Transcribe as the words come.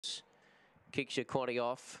Kicks your quantity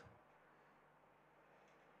off.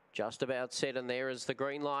 Just about set, and there is the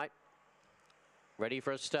green light. Ready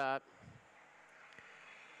for a start.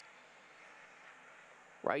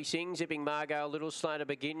 Racing, Zipping Margot a little slow to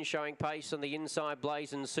begin, showing pace on the inside.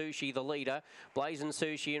 Blazing Sushi, the leader. Blazing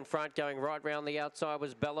Sushi in front, going right round the outside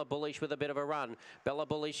was Bella Bullish with a bit of a run. Bella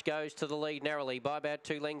Bullish goes to the lead narrowly by about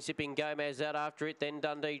 2 lengths. Zipping Gomez out after it, then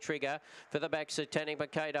Dundee Trigger. For the back, Satanic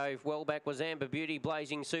Mikado. Well back was Amber Beauty.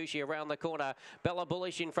 Blazing Sushi around the corner. Bella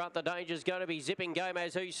Bullish in front. The danger's going to be Zipping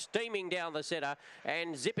Gomez, who's steaming down the centre.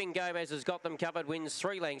 And Zipping Gomez has got them covered, wins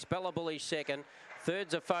 3 lengths. Bella Bullish second.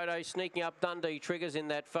 Third's a photo, sneaking up Dundee Triggers in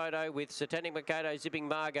that photo with Satanic Mikado, Zipping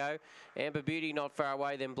Margot, Amber Beauty not far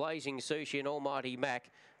away, then Blazing Sushi and Almighty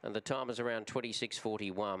Mac, and the time is around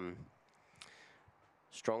 26:41.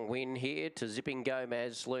 Strong win here to Zipping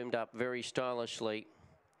Gomez, loomed up very stylishly.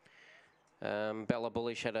 Bella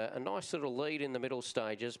Bullish had a nice little lead in the middle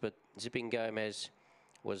stages, but Zipping Gomez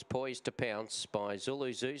was poised to pounce by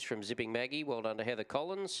Zulu Zeus from Zipping Maggie. Well done to Heather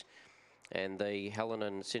Collins. And the Helen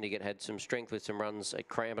and Syndicate had some strength with some runs at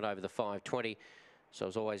Crampton over the 520. So I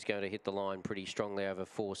was always going to hit the line pretty strongly over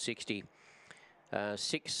 460.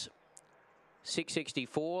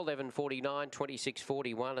 664, 1149,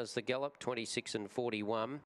 2641 as the gallop, 26 and 41.